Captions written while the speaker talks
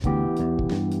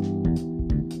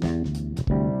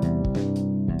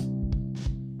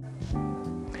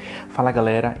Fala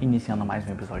galera, iniciando mais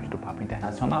um episódio do Papo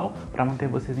Internacional para manter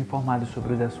vocês informados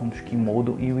sobre os assuntos que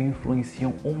mudam e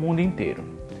influenciam o mundo inteiro.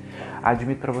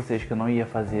 Admito para vocês que eu não ia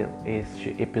fazer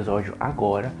este episódio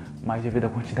agora, mas devido à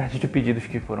quantidade de pedidos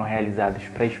que foram realizados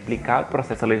para explicar o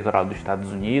processo eleitoral dos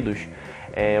Estados Unidos,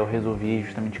 eu resolvi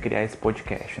justamente criar esse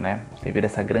podcast, devido a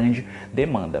essa grande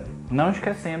demanda. Não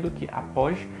esquecendo que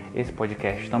após esse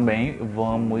podcast também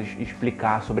vamos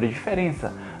explicar sobre a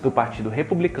diferença do Partido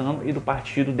Republicano e do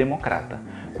Partido Democrata.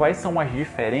 Quais são as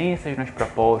diferenças nas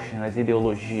propostas, nas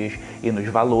ideologias e nos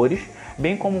valores,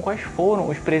 bem como quais foram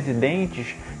os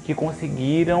presidentes que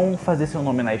conseguiram fazer seu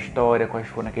nome na história, quais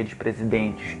foram aqueles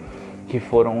presidentes que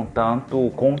foram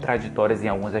tanto contraditórios em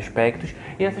alguns aspectos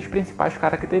e essas principais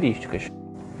características.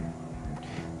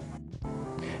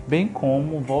 Bem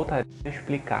como voltarei a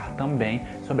explicar também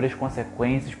sobre as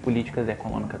consequências políticas,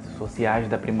 econômicas e sociais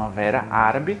da Primavera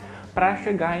Árabe para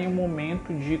chegar em um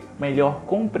momento de melhor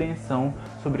compreensão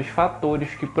sobre os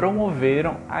fatores que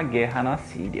promoveram a guerra na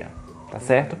Síria. Tá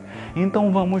certo?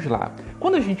 Então vamos lá.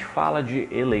 Quando a gente fala de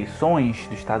eleições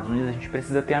dos Estados Unidos, a gente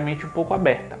precisa ter a mente um pouco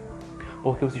aberta,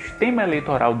 porque o sistema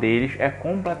eleitoral deles é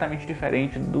completamente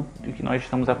diferente do que nós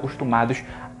estamos acostumados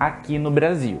aqui no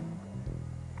Brasil.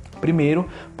 Primeiro,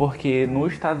 porque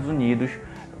nos Estados Unidos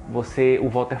o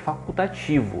voto é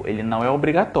facultativo, ele não é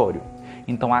obrigatório.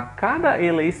 Então, a cada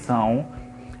eleição,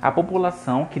 a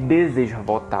população que deseja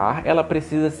votar, ela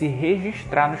precisa se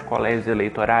registrar nos colégios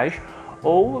eleitorais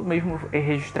ou mesmo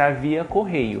registrar via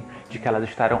correio, de que elas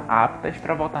estarão aptas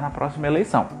para votar na próxima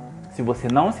eleição. Se você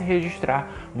não se registrar,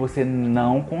 você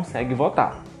não consegue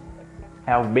votar.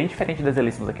 É algo bem diferente das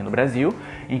eleições aqui no Brasil,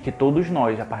 em que todos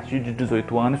nós, a partir de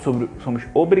 18 anos, somos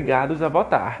obrigados a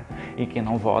votar. E quem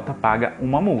não vota paga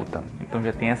uma multa. Então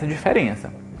já tem essa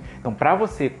diferença. Então, para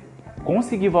você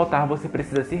conseguir votar, você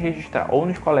precisa se registrar ou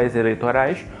nos colégios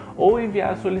eleitorais ou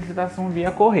enviar a solicitação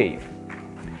via correio.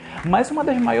 Mas uma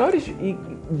das maiores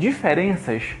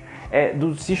diferenças é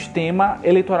do sistema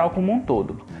eleitoral como um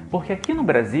todo. Porque aqui no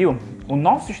Brasil, o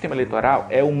nosso sistema eleitoral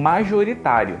é o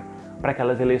majoritário para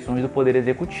aquelas eleições do Poder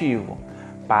Executivo,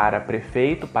 para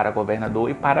prefeito, para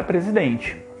governador e para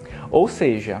presidente. Ou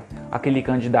seja, aquele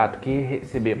candidato que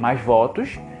receber mais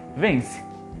votos, vence.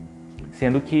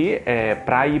 Sendo que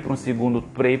para ir para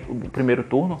o primeiro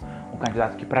turno, o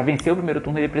candidato que para vencer o primeiro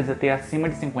turno ele precisa ter acima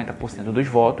de 50% dos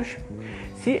votos.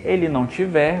 Se ele não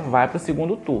tiver, vai para o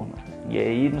segundo turno. E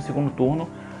aí no segundo turno,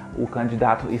 o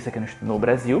candidato, isso aqui no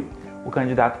Brasil, o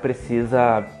candidato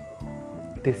precisa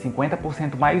ter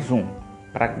 50% mais um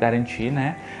para garantir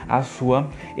a sua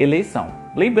eleição.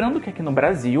 Lembrando que aqui no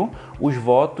Brasil os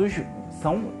votos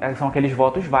são aqueles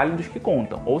votos válidos que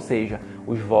contam, ou seja,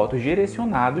 os votos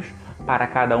direcionados para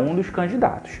cada um dos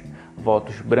candidatos.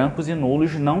 Votos brancos e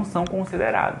nulos não são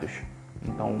considerados.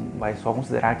 Então vai só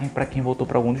considerar para quem votou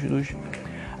para algum dos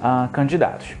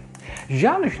candidatos.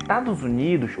 Já nos Estados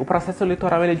Unidos, o processo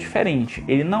eleitoral é diferente.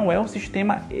 Ele não é um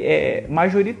sistema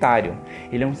majoritário,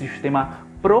 ele é um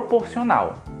sistema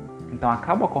proporcional. Então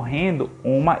acaba ocorrendo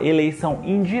uma eleição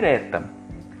indireta.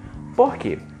 Por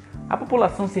quê? A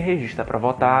população se registra para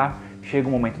votar, chega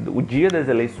o momento o dia das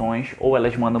eleições, ou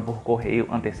elas mandam por correio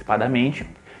antecipadamente,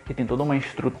 que tem toda uma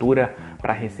estrutura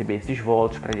para receber esses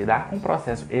votos, para lidar com o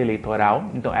processo eleitoral,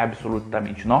 então é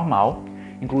absolutamente normal.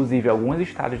 Inclusive alguns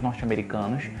estados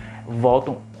norte-americanos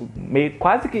votam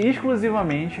quase que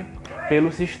exclusivamente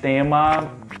pelo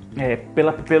sistema,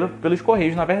 pelos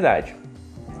correios, na verdade.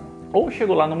 Ou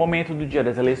chegou lá no momento do dia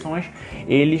das eleições,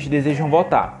 eles desejam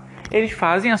votar. Eles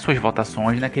fazem as suas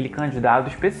votações naquele candidato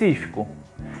específico.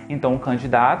 Então,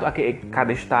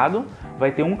 cada estado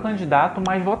vai ter um candidato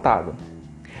mais votado.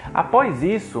 Após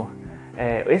isso,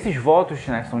 esses votos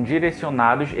são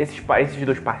direcionados, esses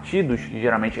dois partidos, que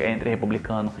geralmente é entre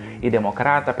republicano e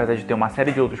democrata, apesar de ter uma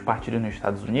série de outros partidos nos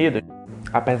Estados Unidos,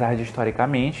 apesar de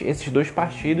historicamente esses dois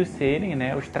partidos serem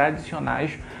os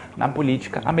tradicionais na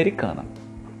política americana.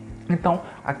 Então,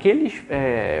 aqueles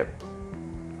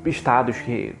estados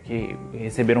que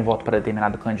receberam voto para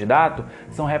determinado candidato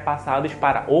são repassados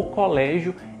para o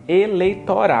colégio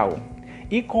eleitoral.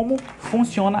 E como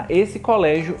funciona esse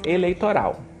colégio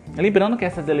eleitoral? Lembrando que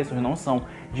essas eleições não são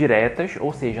diretas,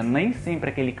 ou seja, nem sempre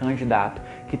aquele candidato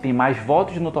que tem mais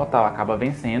votos no total acaba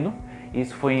vencendo.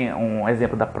 Isso foi um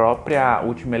exemplo da própria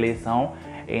última eleição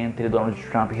entre Donald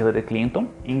Trump e Hillary Clinton,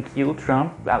 em que o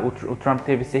Trump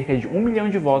teve cerca de 1 milhão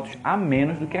de votos a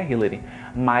menos do que a Hillary,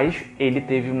 mas ele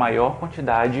teve maior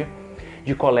quantidade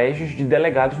de colégios de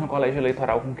delegados no colégio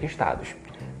eleitoral conquistados.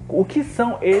 O que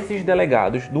são esses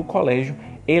delegados do colégio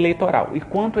eleitoral e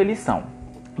quanto eles são?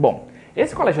 Bom,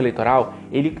 esse colégio eleitoral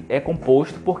ele é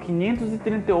composto por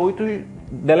 538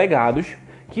 delegados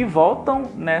que votam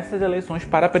nessas eleições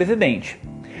para presidente.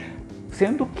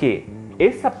 Sendo que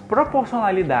essa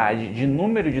proporcionalidade de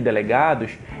número de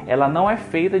delegados, ela não é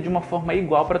feita de uma forma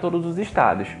igual para todos os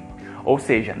estados. Ou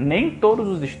seja, nem todos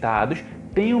os estados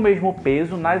têm o mesmo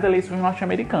peso nas eleições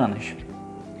norte-americanas.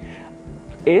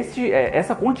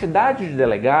 Essa quantidade de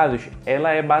delegados,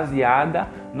 ela é baseada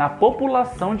na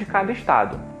população de cada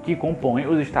estado, que compõe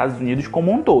os Estados Unidos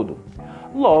como um todo.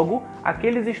 Logo,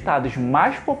 aqueles estados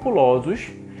mais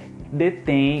populosos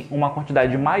detêm uma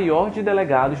quantidade maior de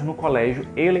delegados no colégio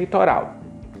eleitoral.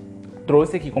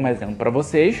 Trouxe aqui como exemplo para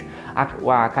vocês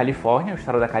a Califórnia, o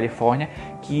estado da Califórnia,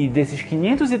 que desses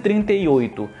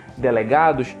 538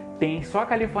 delegados, só a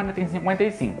Califórnia tem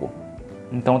 55.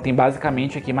 Então tem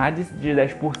basicamente aqui mais de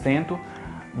 10%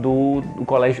 do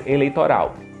colégio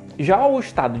eleitoral. Já o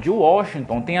estado de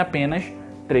Washington tem apenas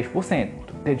 3%.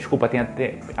 Desculpa, tem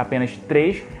apenas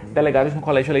 3 delegados no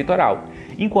colégio eleitoral.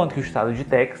 Enquanto que o estado de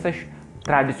Texas,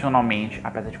 tradicionalmente,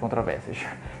 apesar de controvérsias,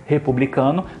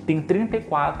 republicano, tem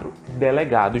 34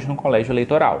 delegados no colégio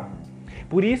eleitoral.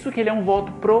 Por isso que ele é um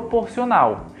voto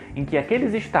proporcional, em que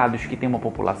aqueles estados que têm uma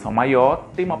população maior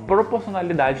têm uma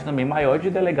proporcionalidade também maior de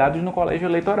delegados no colégio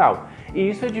eleitoral. E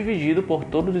isso é dividido por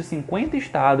todos os 50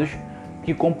 estados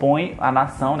que compõem a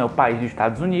nação, né, o país dos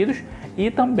Estados Unidos, e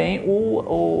também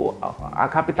a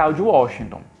capital de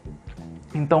Washington.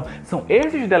 Então, são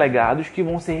esses delegados que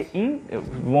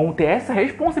vão ter essa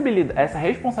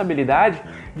responsabilidade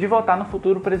de votar no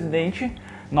futuro presidente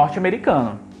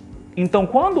norte-americano. Então,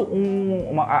 quando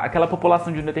aquela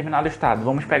população de um determinado estado,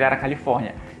 vamos pegar a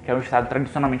Califórnia, que é um estado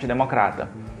tradicionalmente democrata,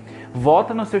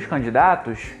 vota nos seus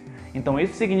candidatos, então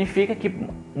isso significa que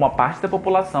uma parte da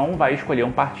população vai escolher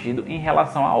um partido em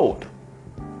relação a outro.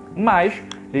 Mas,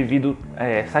 devido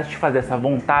a satisfazer essa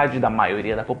vontade da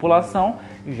maioria da população,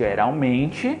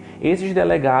 geralmente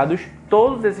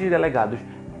todos esses delegados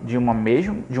de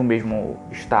um mesmo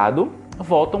estado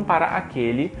votam para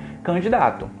aquele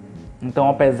candidato. Então,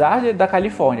 apesar da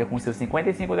Califórnia, com seus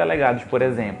 55 delegados, por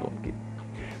exemplo,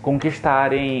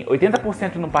 conquistarem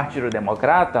 80% no Partido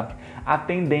Democrata, a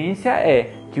tendência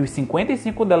é que os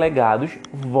 55 delegados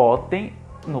votem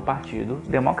no Partido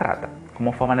Democrata,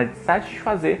 como forma de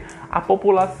satisfazer a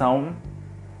população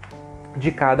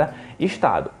de cada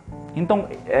estado. Então,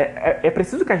 é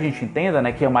preciso que a gente entenda,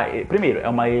 né, que primeiro, é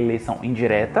uma eleição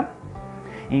indireta,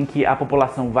 em que a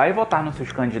população vai votar nos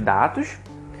seus candidatos,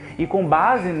 e com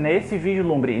base nesse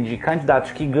vislumbre de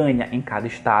candidatos que ganha em cada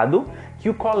estado, que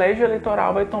o colégio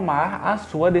eleitoral vai tomar a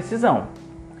sua decisão.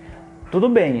 Tudo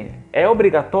bem, é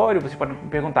obrigatório, você pode me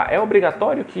perguntar, é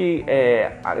obrigatório que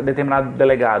determinado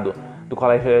delegado do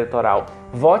colégio eleitoral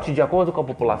vote de acordo com a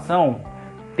população?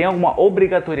 Tem alguma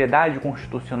obrigatoriedade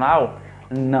constitucional?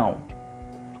 Não.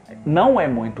 Não é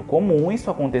muito comum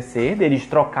isso acontecer, deles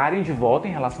trocarem de voto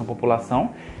em relação à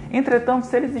população. Entretanto,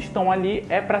 se eles estão ali,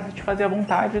 é para satisfazer a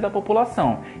vontade da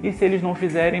população. E se eles não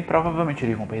fizerem, provavelmente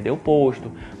eles vão perder o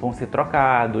posto, vão ser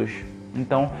trocados.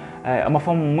 Então, é uma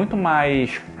forma muito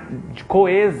mais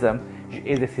coesa de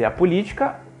exercer a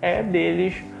política, é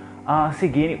deles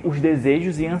seguirem os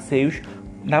desejos e anseios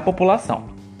da população.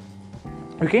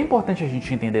 O que é importante a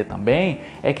gente entender também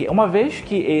é que, uma vez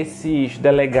que esses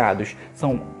delegados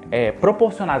são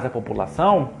proporcionais à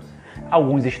população,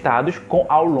 alguns estados,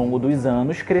 ao longo dos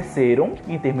anos, cresceram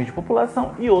em termos de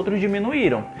população e outros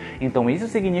diminuíram. Então, isso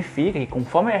significa que,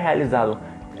 conforme é realizado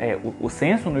o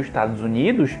censo nos Estados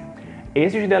Unidos,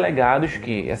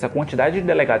 essa quantidade de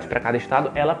delegados para cada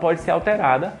estado, ela pode ser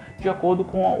alterada de acordo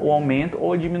com o aumento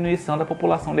ou a diminuição da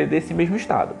população desse mesmo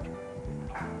estado.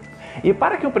 E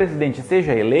para que o presidente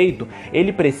seja eleito,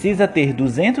 ele precisa ter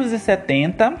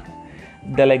 270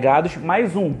 delegados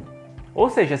mais um. Ou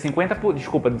seja,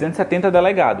 270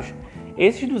 delegados.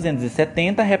 Esses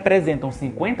 270 representam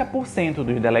 50%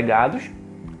 dos delegados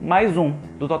mais um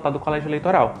do total do colégio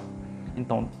eleitoral.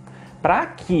 Então, para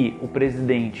que o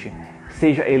presidente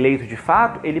seja eleito de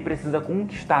fato, ele precisa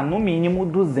conquistar no mínimo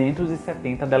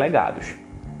 270 delegados.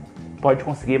 Pode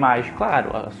conseguir mais,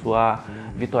 claro, a sua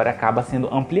vitória acaba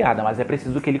sendo ampliada, mas é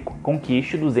preciso que ele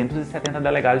conquiste 270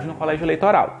 delegados no colégio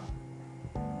eleitoral.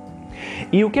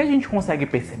 E o que a gente consegue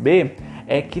perceber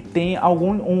é que tem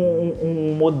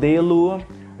um modelo,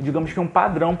 digamos que um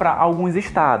padrão para alguns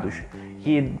estados,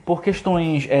 que por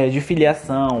questões de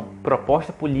filiação,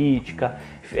 proposta política,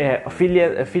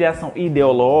 filiação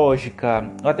ideológica,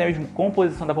 ou até mesmo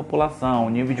composição da população,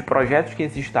 nível de projetos que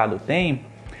esse estado tem,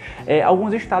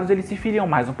 alguns estados eles se filiam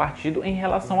mais um partido em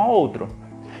relação a outro,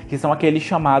 que são aqueles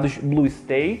chamados Blue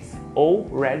States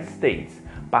ou Red States,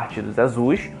 partidos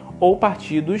azuis ou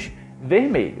partidos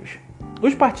vermelhos.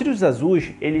 Os partidos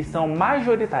azuis, eles são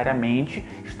majoritariamente,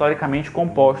 historicamente,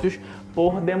 compostos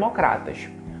por democratas,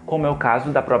 como é o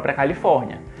caso da própria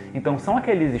Califórnia. Então, são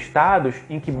aqueles estados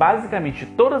em que, basicamente,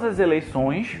 todas as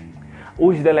eleições,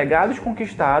 os delegados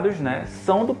conquistados, né,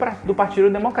 são do Partido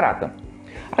Democrata.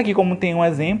 Aqui, como tem um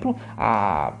exemplo,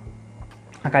 a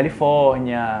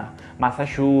Califórnia,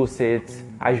 Massachusetts,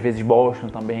 às vezes Boston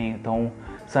também. Então,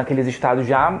 são aqueles estados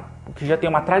que já têm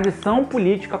uma tradição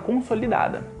política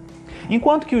consolidada.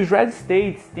 Enquanto que os Red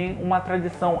States têm uma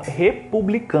tradição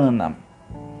republicana,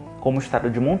 como o estado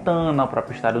de Montana, o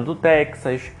próprio estado do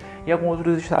Texas e alguns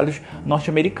outros estados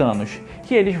norte-americanos,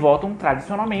 que eles votam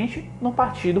tradicionalmente no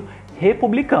Partido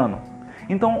Republicano.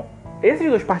 Então, esses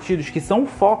dois partidos que são o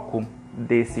foco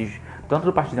desses, tanto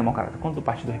do Partido Democrata quanto do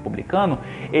Partido Republicano,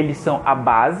 eles são a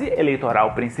base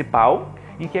eleitoral principal,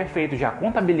 em que é feito já a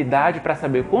contabilidade para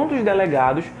saber quantos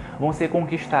delegados vão ser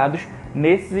conquistados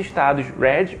nesses estados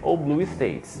Red ou Blue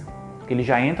States. Eles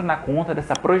já entram na conta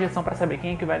dessa projeção para saber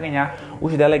quem é que vai ganhar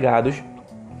os delegados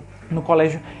no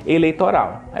colégio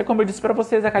eleitoral. Aí, como eu disse para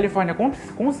vocês, a Califórnia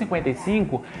com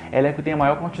 55, ela é que tem a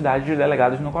maior quantidade de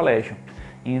delegados no colégio.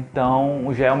 Então,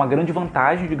 já é uma grande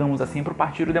vantagem, digamos assim, para o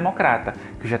Partido Democrata,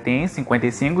 que já tem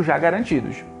 55 já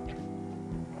garantidos.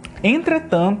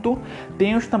 Entretanto,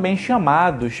 tem os também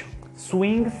chamados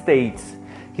swing states,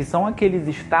 que são aqueles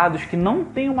estados que não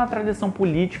têm uma tradição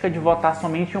política de votar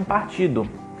somente em um partido.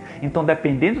 Então,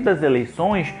 dependendo das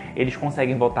eleições, eles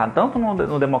conseguem votar tanto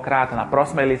no democrata, na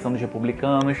próxima eleição dos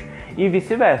republicanos e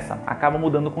vice-versa. Acaba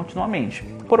mudando continuamente,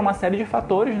 por uma série de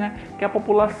fatores, né, que a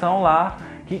população lá,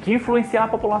 que influenciam a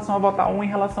população a votar um em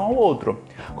relação ao outro.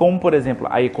 Como, por exemplo,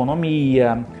 a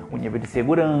economia, o nível de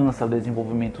segurança, o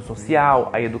desenvolvimento social,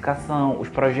 a educação, os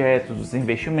projetos, os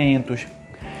investimentos.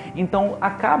 Então,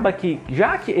 acaba que,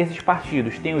 já que esses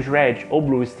partidos têm os Red ou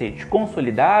Blue States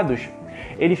consolidados,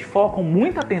 eles focam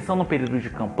muita atenção no período de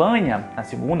campanha, na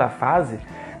segunda fase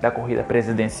da corrida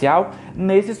presidencial,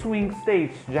 nesses swing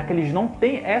states, já que eles não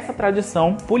têm essa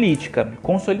tradição política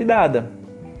consolidada.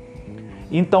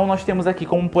 Então, nós temos aqui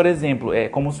como, por exemplo,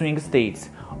 como swing states,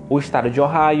 o estado de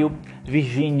Ohio,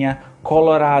 Virgínia,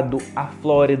 Colorado, a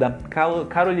Flórida,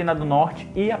 Carolina do Norte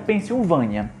e a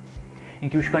Pensilvânia, em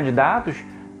que os candidatos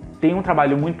têm um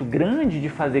trabalho muito grande de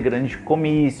fazer grandes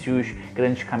comícios,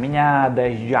 grandes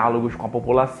caminhadas, diálogos com a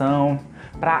população,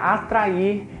 para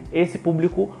atrair esse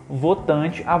público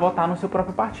votante a votar no seu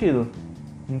próprio partido.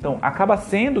 Então, acaba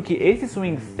sendo que esses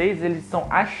swing states, eles são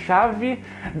a chave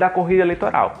da corrida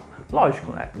eleitoral.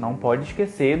 Lógico, né? Não pode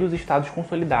esquecer dos estados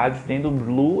consolidados, nem do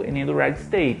Blue e nem do Red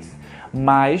States,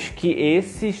 mas que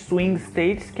esses swing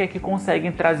states que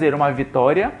conseguem trazer uma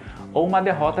vitória ou uma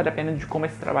derrota, dependendo de como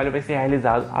esse trabalho vai ser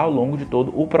realizado ao longo de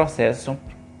todo o processo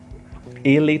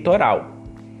eleitoral.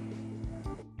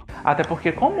 Até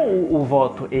porque, como o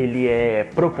voto ele é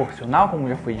proporcional, como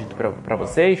já foi dito para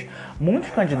vocês, muitos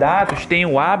candidatos têm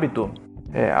o hábito,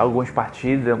 alguns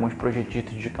partidos, alguns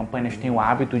projetistas de campanhas têm o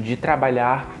hábito de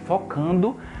trabalhar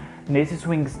focando nesses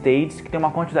swing states que tem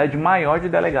uma quantidade maior de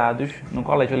delegados no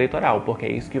colégio eleitoral, porque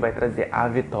é isso que vai trazer a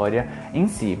vitória em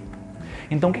si.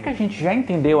 Então, o que a gente já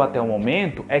entendeu até o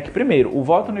momento é que, primeiro, o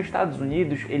voto nos Estados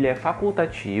Unidos ele é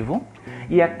facultativo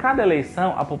e a cada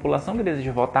eleição a população que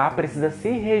deseja votar precisa se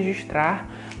registrar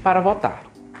para votar.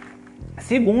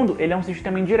 Segundo, ele é um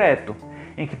sistema indireto,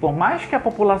 em que por mais que a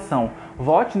população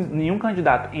vote em um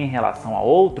candidato em relação a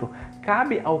outro,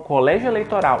 cabe ao colégio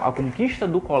eleitoral, a conquista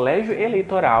do colégio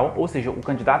eleitoral, ou seja, o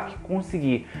candidato que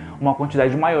conseguir uma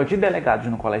quantidade maior de delegados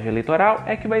no colégio eleitoral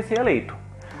é que vai ser eleito,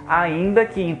 ainda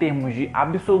que em termos de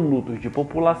absolutos de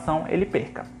população ele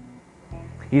perca.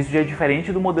 Isso já é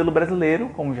diferente do modelo brasileiro,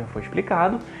 como já foi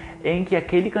explicado, em que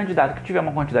aquele candidato que tiver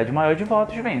uma quantidade maior de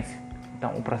votos vence.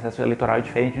 Então, o processo eleitoral é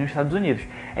diferente nos Estados Unidos.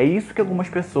 É isso que algumas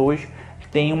pessoas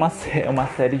têm uma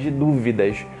série de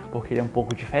dúvidas, porque ele é um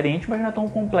pouco diferente, mas não é tão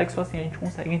complexo assim, a gente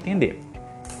consegue entender.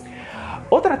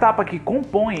 Outra etapa que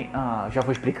compõe, já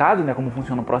foi explicado, né, como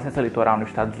funciona o processo eleitoral nos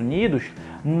Estados Unidos,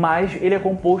 mas ele é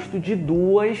composto de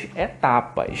duas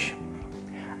etapas.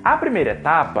 A primeira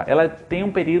etapa, ela tem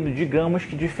um período, digamos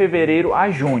que de fevereiro a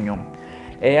junho.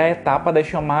 É a etapa das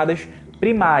chamadas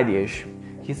primárias,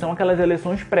 que são aquelas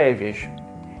eleições prévias.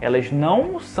 Elas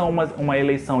não são uma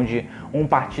eleição de um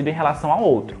partido em relação ao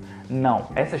outro. Não,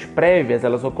 essas prévias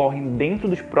elas ocorrem dentro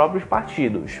dos próprios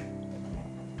partidos.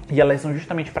 E elas são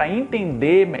justamente para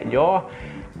entender melhor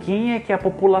quem é que a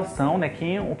população, né,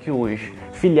 que os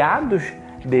filiados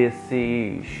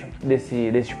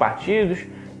desses partidos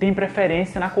têm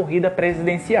preferência na corrida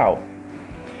presidencial.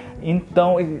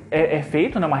 Então é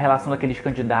feito, né, uma relação daqueles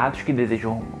candidatos que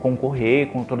desejam concorrer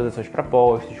com todas as suas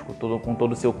propostas, com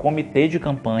todo o seu comitê de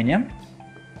campanha.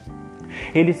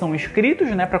 Eles são inscritos,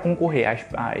 né, para concorrer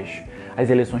às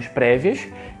eleições prévias,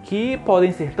 que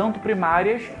podem ser tanto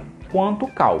primárias quanto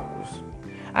caucus.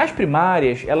 As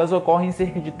primárias, elas ocorrem em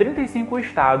cerca de 35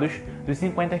 estados dos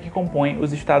 50 que compõem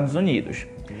os Estados Unidos.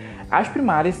 As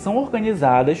primárias são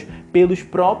organizadas pelos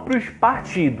próprios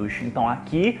partidos. Então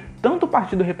aqui, tanto o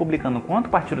Partido Republicano quanto o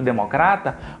Partido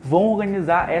Democrata vão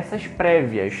organizar essas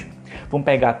prévias. Vão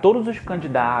pegar todos os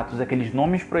candidatos, aqueles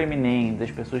nomes proeminentes,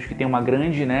 as pessoas que têm uma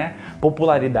grande, né,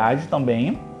 popularidade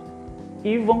também,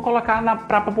 e vão colocar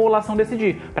para a população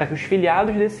decidir, para que os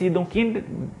filiados decidam quem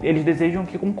eles desejam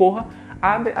que concorra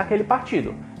àquele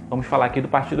partido. Vamos falar aqui do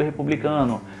Partido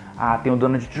Republicano. Tem o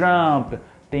Donald Trump,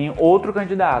 tem outro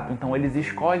candidato. Então eles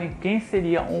escolhem quem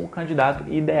seria o candidato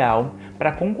ideal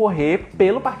para concorrer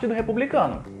pelo Partido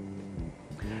Republicano.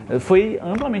 Foi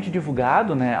amplamente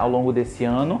divulgado, né, ao longo desse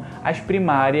ano as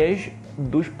primárias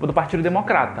do Partido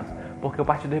Democrata, porque o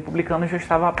Partido Republicano já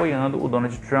estava apoiando o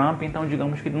Donald Trump, então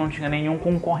digamos que não tinha nenhum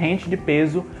concorrente de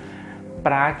peso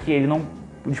para que ele não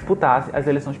disputasse as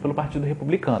eleições pelo Partido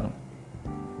Republicano.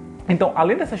 Então,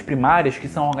 além dessas primárias, que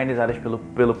são organizadas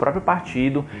pelo próprio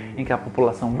partido, em que a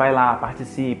população vai lá,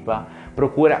 participa,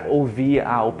 procura ouvir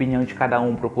a opinião de cada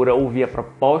um, procura ouvir a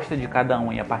proposta de cada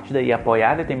um e a partir daí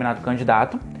apoiar determinado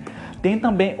candidato, tem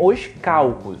também os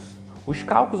caucus. Os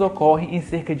caucus ocorrem em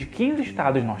cerca de 15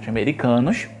 estados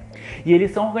norte-americanos e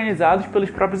eles são organizados pelos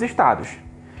próprios estados.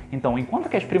 Então, enquanto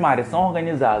que as primárias são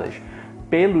organizadas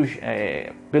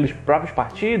pelos próprios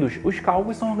partidos, os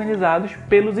caucus são organizados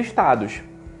pelos estados.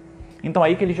 Então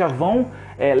aí que eles já vão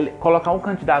colocar um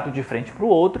candidato de frente para o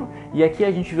outro, e aqui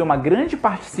a gente vê uma grande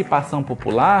participação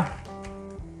popular,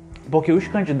 porque os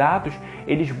candidatos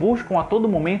eles buscam a todo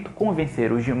momento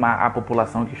convencer a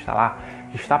população que está lá,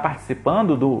 que está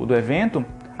participando do evento,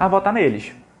 a votar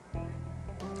neles.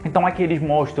 Então aqui eles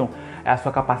mostram a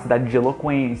sua capacidade de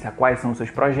eloquência, quais são os seus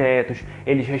projetos,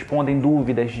 eles respondem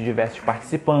dúvidas de diversos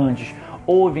participantes,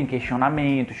 ouvem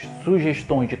questionamentos,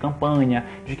 sugestões de campanha,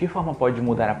 de que forma pode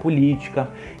mudar a política.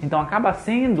 Então acaba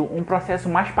sendo um processo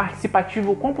mais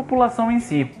participativo com a população em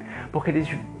si, porque eles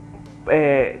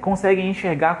conseguem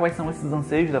enxergar quais são esses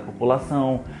anseios da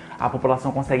população, a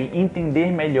população consegue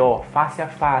entender melhor, face a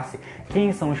face,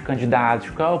 quem são os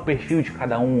candidatos, qual é o perfil de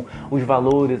cada um, os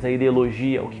valores, a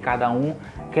ideologia, o que cada um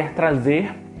quer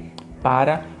trazer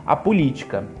para a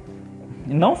política.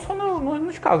 Não só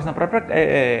nos cálculos,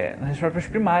 nas próprias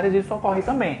primárias isso ocorre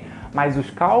também. Mas os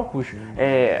cálculos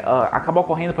acabam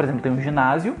ocorrendo, por exemplo, tem um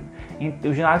ginásio.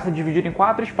 O ginásio é dividido em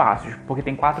 4 espaços, porque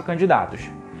tem 4 candidatos.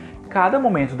 Cada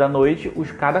momento da noite,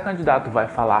 cada candidato vai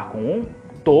falar com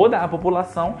toda a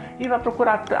população e vai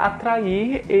procurar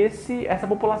atrair essa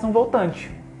população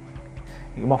votante.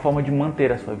 Uma forma de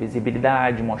manter a sua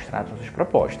visibilidade, mostrar as suas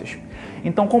propostas.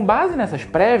 Então, com base nessas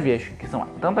prévias, que são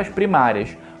tanto as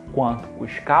primárias quanto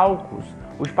os cálculos,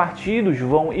 os partidos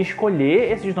vão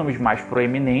escolher esses nomes mais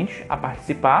proeminentes a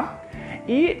participar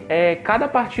e cada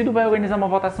partido vai organizar uma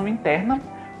votação interna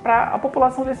para a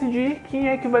população decidir quem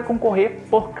é que vai concorrer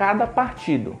por cada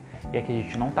partido. E aqui a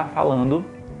gente não está falando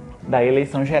da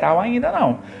eleição geral ainda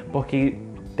não, porque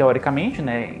teoricamente,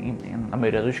 né, na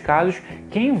maioria dos casos,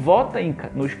 quem vota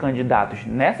nos candidatos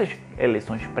nessas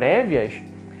eleições prévias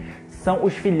são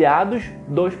os filiados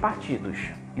dos partidos.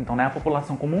 Então não é a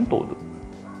população como um todo.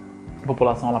 A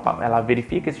população ela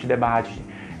verifica esses debates,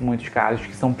 em muitos casos,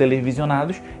 que são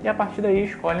televisionados, e a partir daí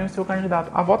escolhem o seu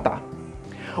candidato a votar.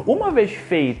 Uma vez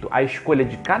feito a escolha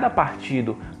de cada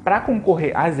partido para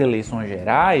concorrer às eleições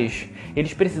gerais,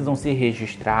 eles precisam se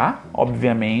registrar,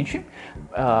 obviamente,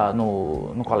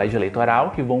 no colégio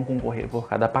eleitoral, que vão concorrer por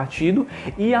cada partido,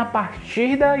 e a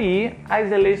partir daí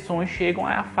as eleições chegam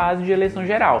à fase de eleição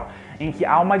geral, em que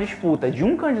há uma disputa de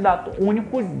um candidato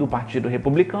único do Partido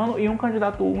Republicano e um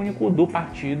candidato único do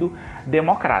Partido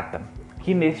Democrata,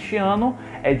 que neste ano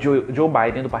é Joe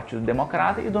Biden do Partido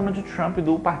Democrata e Donald Trump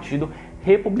do Partido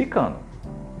Republicano,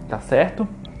 tá certo?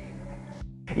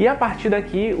 E a partir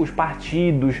daqui, os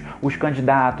partidos, os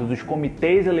candidatos, os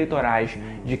comitês eleitorais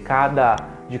de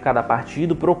cada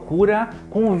partido procura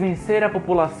convencer a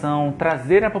população,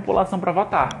 trazer a população para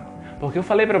votar. Porque eu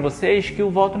falei para vocês que o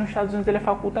voto nos Estados Unidos ele é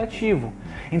facultativo.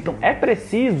 Então é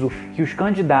preciso que os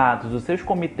candidatos, os seus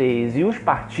comitês e os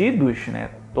partidos,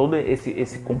 né, todo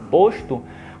esse composto,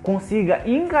 consiga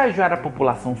engajar a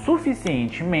população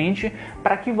suficientemente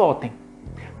para que votem.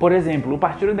 Por exemplo, o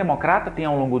Partido Democrata tem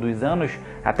ao longo dos anos,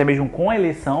 até mesmo com a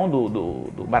eleição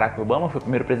do Barack Obama, foi o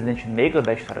primeiro presidente negro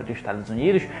da história dos Estados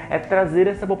Unidos, trazer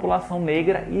essa população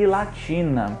negra e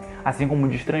latina, assim como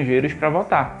de estrangeiros, para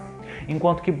votar.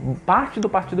 enquanto que parte do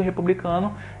Partido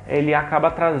Republicano ele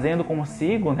acaba trazendo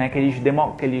consigo, né,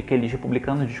 aqueles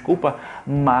republicanos,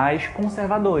 mais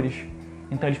conservadores.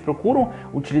 Então eles procuram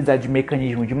utilizar de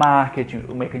mecanismo de marketing,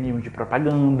 o mecanismo de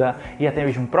propaganda e até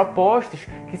mesmo propostas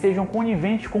que sejam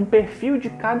coniventes com o perfil de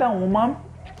cada uma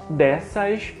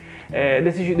desses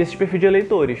perfis de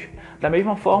eleitores. Da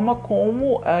mesma forma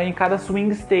como em cada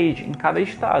swing state, em cada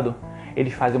estado.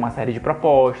 Eles fazem uma série de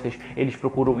propostas, eles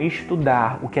procuram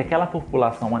estudar o que aquela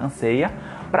população anseia,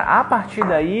 para a partir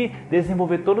daí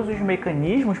desenvolver todos os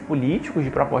mecanismos políticos,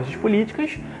 de propostas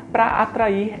políticas, para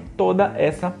atrair toda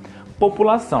essa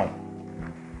população.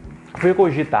 Foi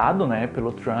cogitado, né,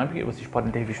 pelo Trump, que vocês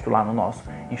podem ter visto lá no nosso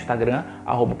Instagram,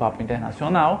 @Papo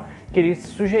Internacional, que eles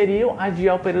sugeriam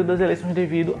adiar o período das eleições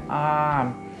devido à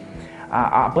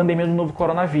pandemia do novo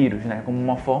coronavírus, né, como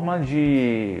uma forma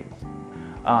de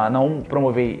não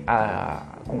promover a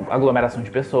aglomeração de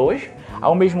pessoas,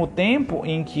 ao mesmo tempo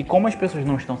em que, como as pessoas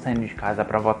não estão saindo de casa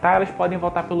para votar, elas podem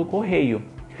votar pelo correio.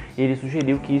 Ele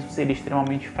sugeriu que isso seria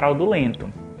extremamente fraudulento.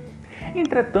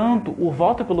 Entretanto, o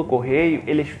voto pelo correio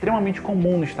ele é extremamente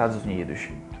comum nos Estados Unidos.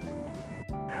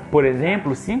 Por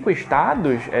exemplo, 5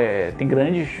 estados, tem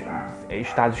grandes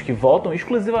estados que votam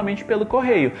exclusivamente pelo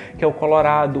correio, que é o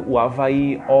Colorado, o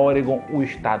Havaí, Oregon, o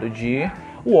estado de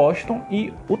Washington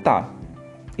e Utah.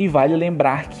 E vale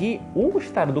lembrar que o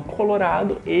estado do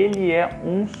Colorado ele é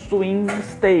um swing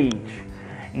state.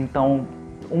 Então,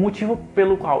 o motivo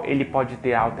pelo qual ele pode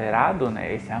ter alterado,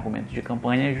 né, esse argumento de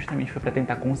campanha justamente foi para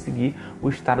tentar conseguir o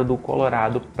estado do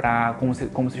Colorado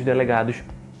como seus delegados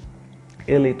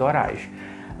eleitorais.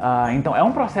 Então é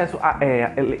um processo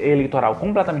eleitoral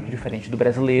completamente diferente do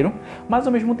brasileiro, mas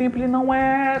ao mesmo tempo ele não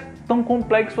é tão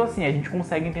complexo assim, a gente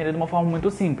consegue entender de uma forma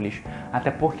muito simples, até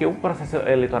porque o processo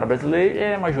eleitoral brasileiro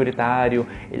é majoritário,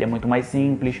 ele é muito mais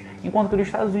simples, enquanto que nos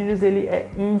Estados Unidos ele é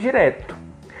indireto.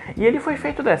 E ele foi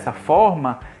feito dessa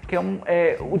forma, que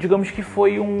digamos que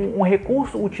foi um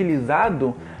recurso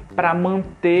utilizado para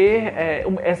manter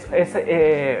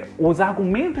os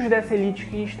argumentos dessa elite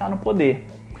que está no poder.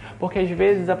 Porque às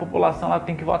vezes a população ela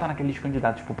tem que votar naqueles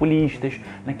candidatos populistas,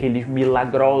 naqueles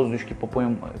milagrosos que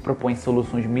propõem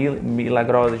soluções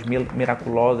milagrosas,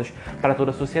 miraculosas para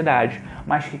toda a sociedade.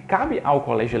 Mas que cabe ao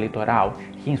colégio eleitoral,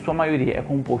 que em sua maioria é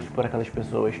composto por aquelas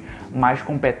pessoas mais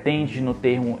competentes no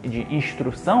termo de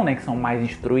instrução, né, que são mais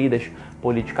instruídas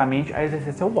politicamente, a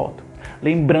exercer seu voto.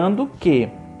 Lembrando que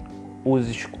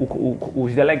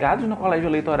os delegados no colégio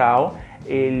eleitoral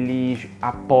eles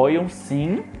apoiam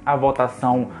sim a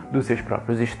votação dos seus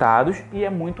próprios estados e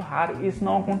é muito raro isso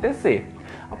não acontecer.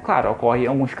 Claro, ocorre em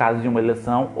alguns casos de uma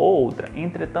eleição ou outra,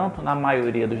 entretanto, na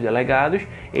maioria dos delegados,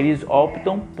 eles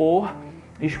optam por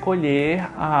escolher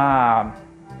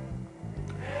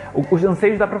os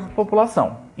anseios da própria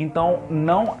população. Então,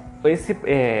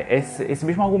 esse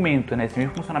mesmo argumento, né, esse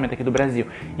mesmo funcionamento aqui do Brasil,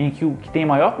 em que o que tem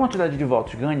maior quantidade de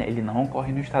votos ganha, ele não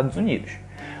ocorre nos Estados Unidos.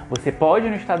 Você pode,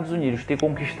 nos Estados Unidos, ter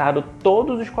conquistado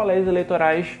todos os colégios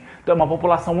eleitorais de uma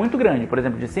população muito grande, por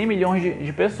exemplo, de 100 milhões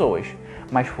de pessoas,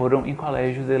 mas foram em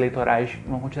colégios eleitorais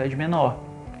uma quantidade menor.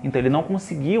 Então ele não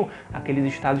conseguiu aqueles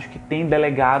estados que têm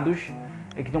delegados,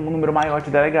 que tem um número maior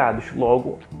de delegados.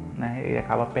 Logo, né, ele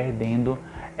acaba perdendo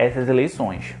essas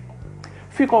eleições.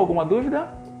 Ficou alguma dúvida?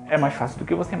 É mais fácil do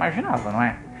que você imaginava, não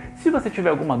é? Se você tiver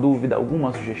alguma dúvida,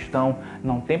 alguma sugestão,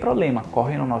 não tem problema,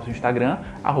 corre no nosso Instagram,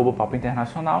 @Papo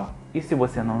Internacional, e se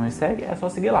você não nos segue, é só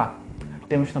seguir lá.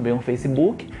 Temos também um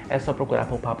Facebook, é só procurar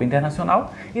por Papo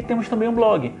Internacional, e temos também um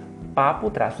blog,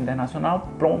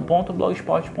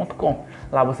 papo-internacional.blogspot.com.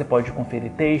 Lá você pode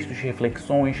conferir textos,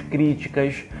 reflexões,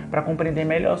 críticas, para compreender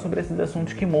melhor sobre esses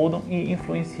assuntos que mudam e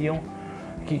influenciam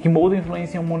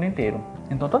o mundo inteiro.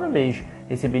 Então, toda vez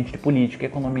esse ambiente de política e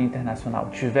economia internacional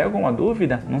tiver alguma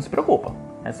dúvida, não se preocupa.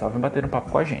 É só vir bater um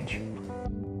papo com a gente.